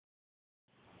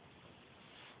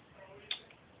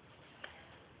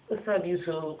What's up,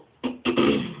 YouTube?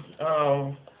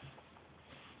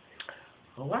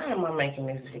 Why am I making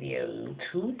this video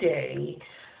today?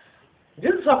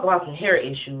 Just to talk about some hair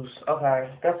issues. Okay,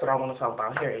 that's what I want to talk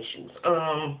about, hair issues.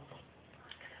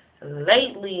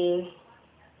 Lately,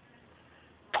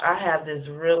 I have this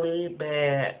really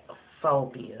bad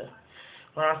phobia.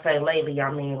 When I say lately,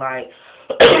 I mean like,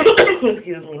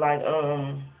 excuse me, like,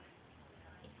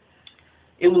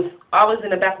 it was always in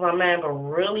the back of my mind, but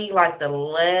really, like, the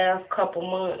last couple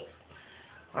months,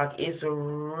 like, it's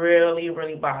really,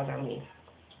 really bothering me.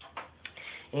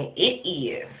 And it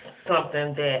is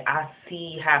something that I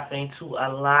see happening to a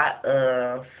lot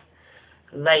of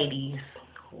ladies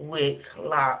with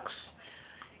locks.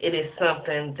 It is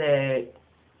something that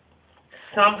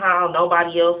somehow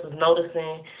nobody else is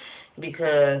noticing,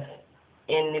 because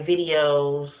in the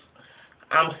videos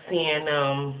I'm seeing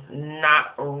them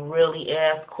not really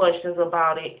ask questions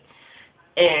about it.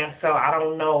 And so I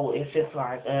don't know if it's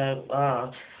like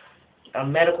a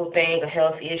medical thing, a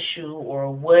health issue, or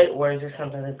what, or is it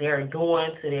something that they're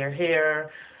doing to their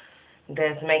hair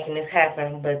that's making this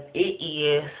happen. But it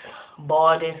is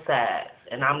bald in sides,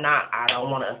 and I don't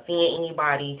want to offend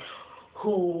anybody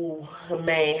who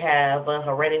may have a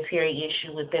hereditary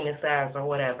issue within the sides or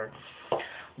whatever.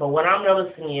 But what I'm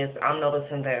noticing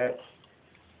that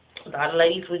a lot of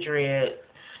ladies with dreads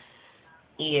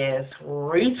is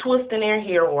retwisting their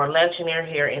hair or latching their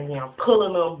hair and then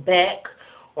pulling them back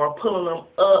or pulling them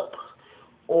up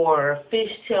or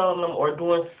fishtailing them or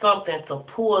doing something to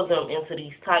pull them into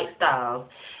these tight styles.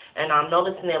 And I'm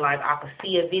noticing that, like, I can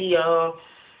see a video,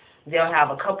 they'll have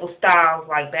a couple styles,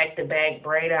 like back to back,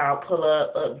 braid out, pull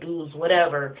up, updos,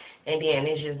 whatever, and then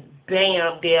it's just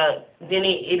bam, then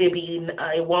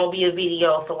it won't be a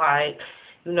video for like,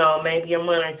 maybe a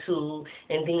month or two,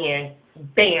 and then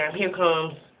bam, here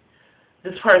comes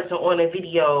this person on a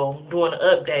video doing an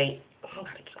update.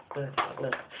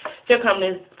 Here comes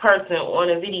this person on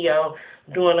a video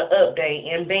doing an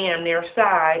update, and bam, their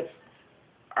sides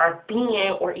are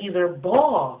thin or either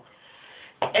bald.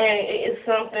 And it's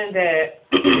something that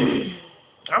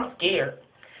I'm scared.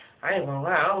 I ain't gonna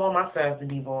lie, I don't want my sides to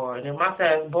be bald. And if my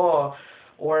sides bald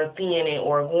or thinning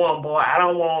or going bald, I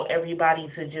don't want everybody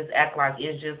to just act like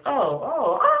it's just,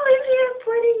 oh, his hair's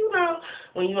pretty,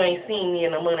 when you ain't seen me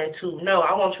in a month or two. No,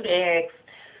 I want you to ask,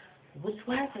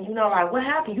 what happened? Like, what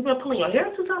happened? You been pulling your hair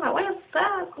too tight? Like, where's the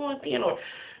sides going thin? Or,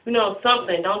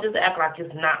 something. Don't just act like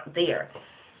it's not there.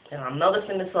 And I'm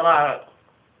noticing this a lot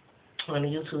on the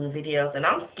YouTube videos, and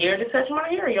I'm scared to touch my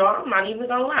hair, y'all. I'm not even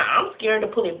gonna lie. I'm scared to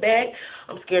pull it back.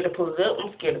 I'm scared to pull it up.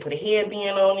 I'm scared to put a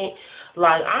headband on it.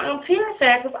 Like, I'm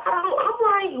terrified because I'm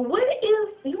like, what is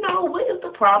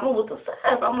the problem with the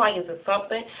size? I'm like, is it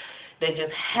something that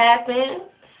just happened,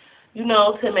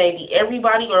 to maybe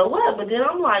everybody or what? But then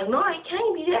I'm like, no, it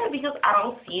can't be that, because I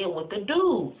don't see it with the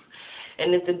dudes.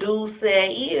 And if the dude say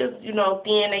is,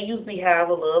 thin, they usually have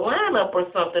a little lineup or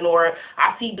something. Or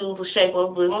I see dudes with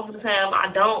shape-ups, but most of the time I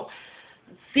don't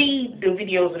see the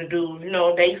videos of the dudes.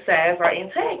 They size are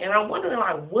intact. And I'm wondering,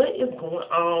 like, what is going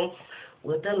on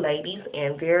with the ladies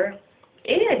and their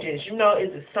edges?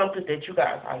 Is it something that you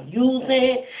guys are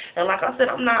using? And like I said,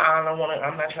 I'm not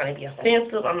trying to be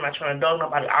offensive. I'm not trying to dog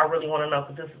nobody. I really want to know,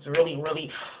 because this is really,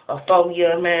 really a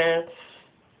phobia, man.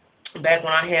 Back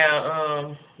when I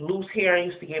had loose hair, I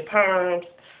used to get perms.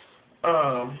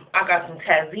 I got some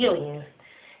Tazillions,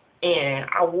 and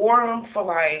I wore them for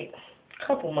like a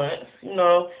couple months, and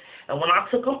when I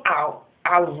took them out,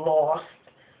 I lost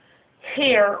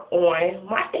hair on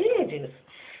my edges,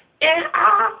 and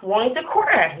I wanted to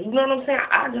cry. You know what I'm saying?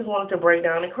 I just wanted to break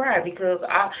down and cry, because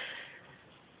I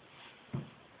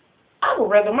would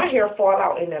rather my hair fall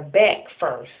out in the back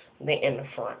first than in the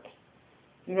front.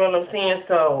 You know what I'm saying?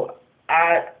 So,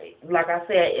 like I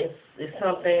said, it's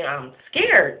something I'm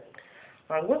scared.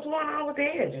 Like, what's going on with the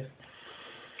edges?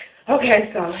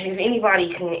 Okay, so if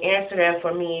anybody can answer that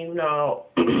for me, is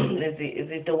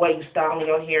it the way you style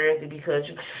your hair? Is it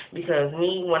because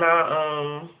me, when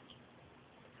I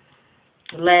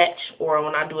latch, or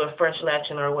when I do a fresh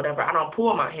latching or whatever, I don't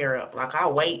pull my hair up. Like, I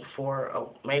wait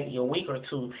for maybe a week or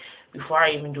two before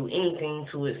I even do anything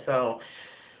to it. So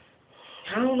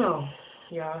I don't know,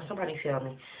 y'all. Somebody tell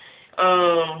me.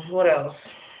 What else?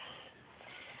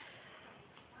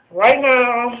 Right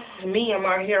now, me and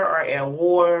my hair are at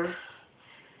war,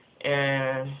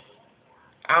 and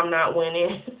I'm not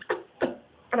winning.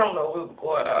 I don't know what's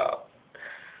going on.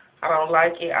 I don't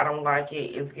like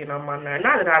it. It's getting on my nerves.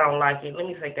 Not that I don't like it. Let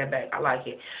me take that back. I like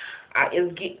it.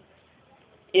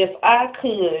 If I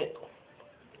could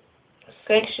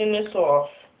section this off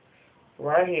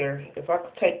right here, if I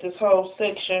could take this whole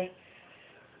section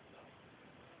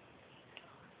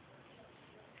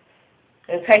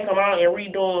and take them out and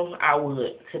redo them, I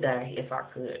would today if I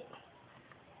could.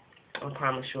 I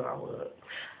promise you I would.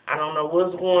 I don't know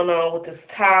what's going on with this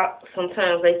top.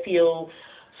 Sometimes they feel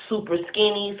super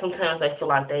skinny. Sometimes they feel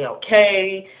like they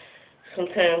okay.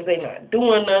 Sometimes they not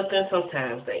doing nothing.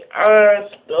 Sometimes they are.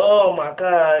 Oh my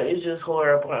God, it's just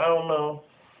horrible. I don't know.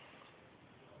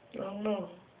 I don't know.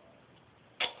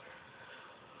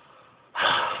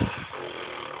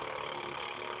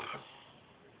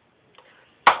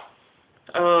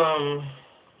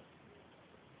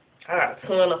 I got a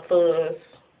ton of fuzz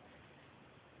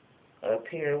up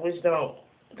here,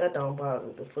 that don't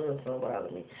bother, the fuzz don't bother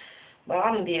me. But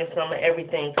I done did some of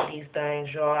everything to these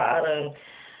things, y'all.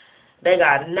 They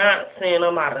got knots in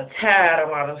them, I done tied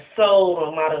them, I done sewed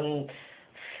them, I done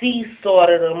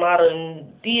sea-sorted them, I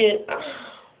done did,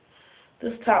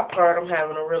 this top part I'm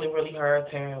having a really, really hard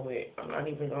time with. I'm not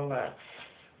even gonna lie.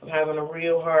 I'm having a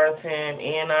real hard time,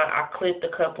 and I clipped a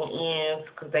couple ends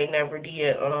because they never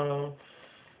did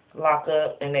lock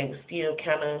up, and they were still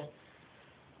kind of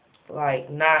like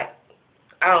not,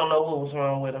 I don't know what was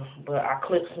wrong with them, but I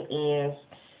clipped some ends.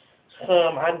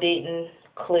 Some I didn't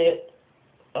clip.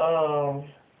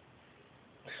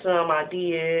 Some I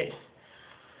did.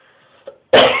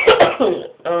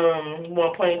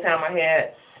 One point in time I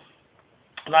had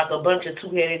like a bunch of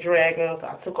two-headed dragons.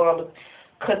 I took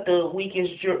cut the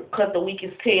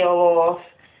weakest tail off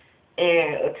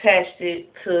and attached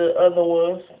it to other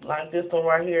ones. Like this one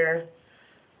right here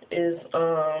is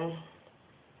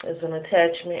an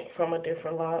attachment from a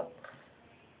different lock.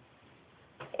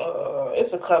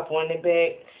 It's a couple in the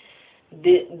back.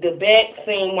 The back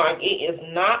seems like it is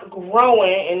not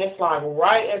growing, and it's like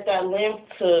right at that length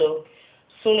to,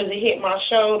 as soon as it hit my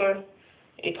shoulder,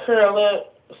 it curl up.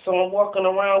 So I'm walking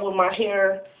around with my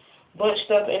hair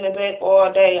bunched up in the back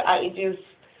all day. I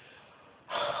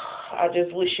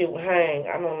just wish it would hang.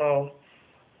 I don't know.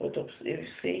 If you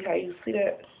see how you see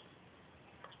that,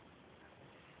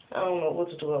 I don't know what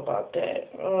to do about that.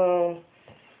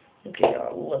 Let me get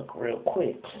y'all a look real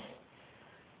quick.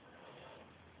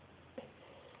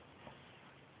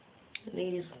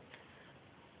 These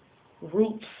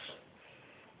roots.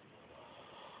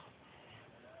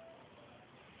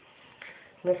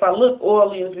 And if I look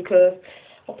oily, it's because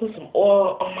I put some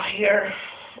oil on my hair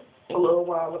a little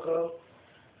while ago.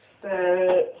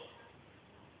 Side,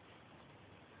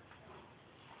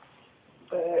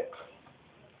 back.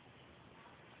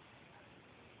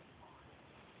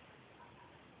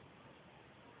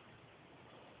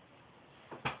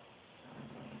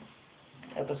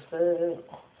 At the side.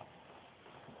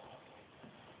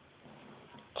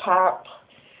 Top.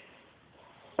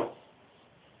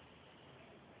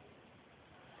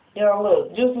 Y'all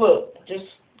just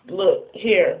look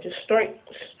here, just straight.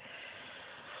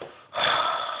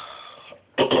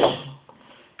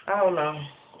 I don't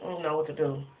know what to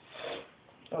do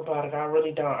about it. I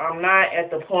really don't. I'm not at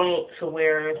the point to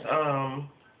where it's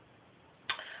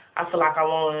I feel like I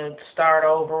want to start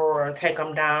over or take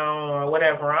them down or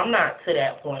whatever. I'm not to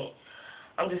that point.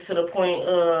 I'm just to the point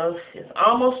of it's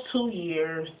almost 2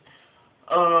 years.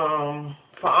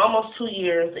 For almost 2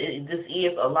 years, this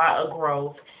is a lot of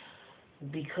growth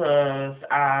because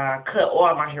I cut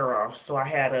all my hair off. So I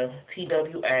had a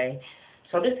TWA.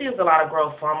 So this is a lot of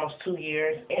growth for almost 2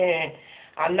 years. And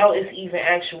I know it's even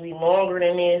actually longer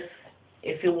than this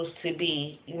if it was to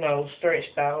be,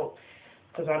 stretched out,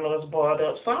 because I know it's balled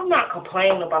up. So I'm not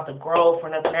complaining about the growth or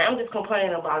nothing. I'm just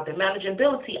complaining about the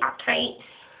manageability. I can't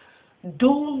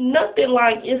do nothing.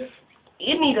 Like, it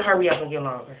needs to hurry up and get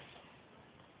longer.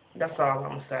 That's all I'm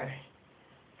going to say.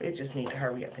 It just needs to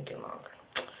hurry up and get longer.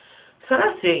 So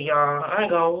that's it, y'all. I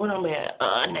ain't gonna, what I'm at,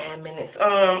 9 minutes.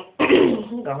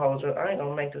 I'm gonna hold you. I ain't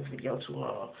gonna make this video too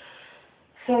long.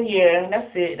 So yeah,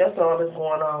 that's it. That's all that's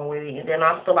going on with it. And then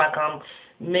I feel like I'm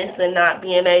missing not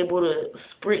being able to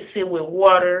spritz it with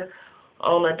water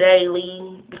on a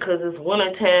daily because it's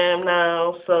winter time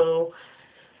now. So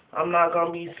I'm not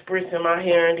gonna be spritzing my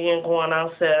hair and then going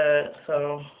outside.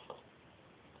 So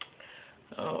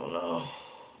I don't know.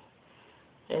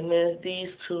 And then these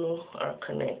two are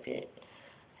connected.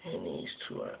 And these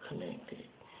two are connected.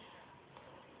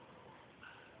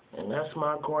 And that's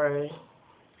my gray.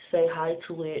 Say hi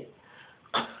to it.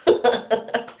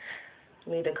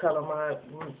 Need to color my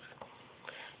roots.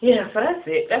 Yeah, so that's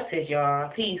it. That's it, y'all.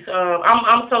 Peace.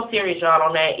 I'm so serious, y'all,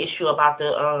 on that issue about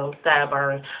the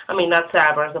sideburns. I mean, not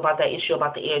sideburns, about that issue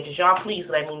about the edges. Y'all, please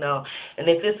let me know. And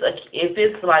if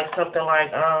it's like something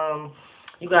like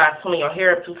you guys pulling your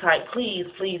hair up too tight, please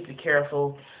be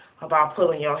careful about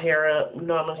pulling your hair up. You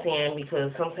know what I'm saying?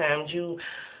 Because sometimes you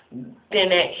thin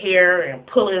that hair and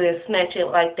pull it and snatch it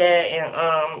like that,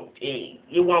 and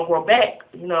it won't grow back,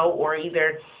 you know, or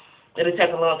either it'll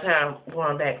take a long time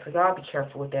growing back. So y'all be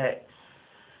careful with that.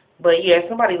 But yeah,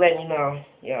 somebody let me know.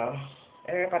 Yeah.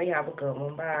 Everybody have a good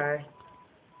one. Bye.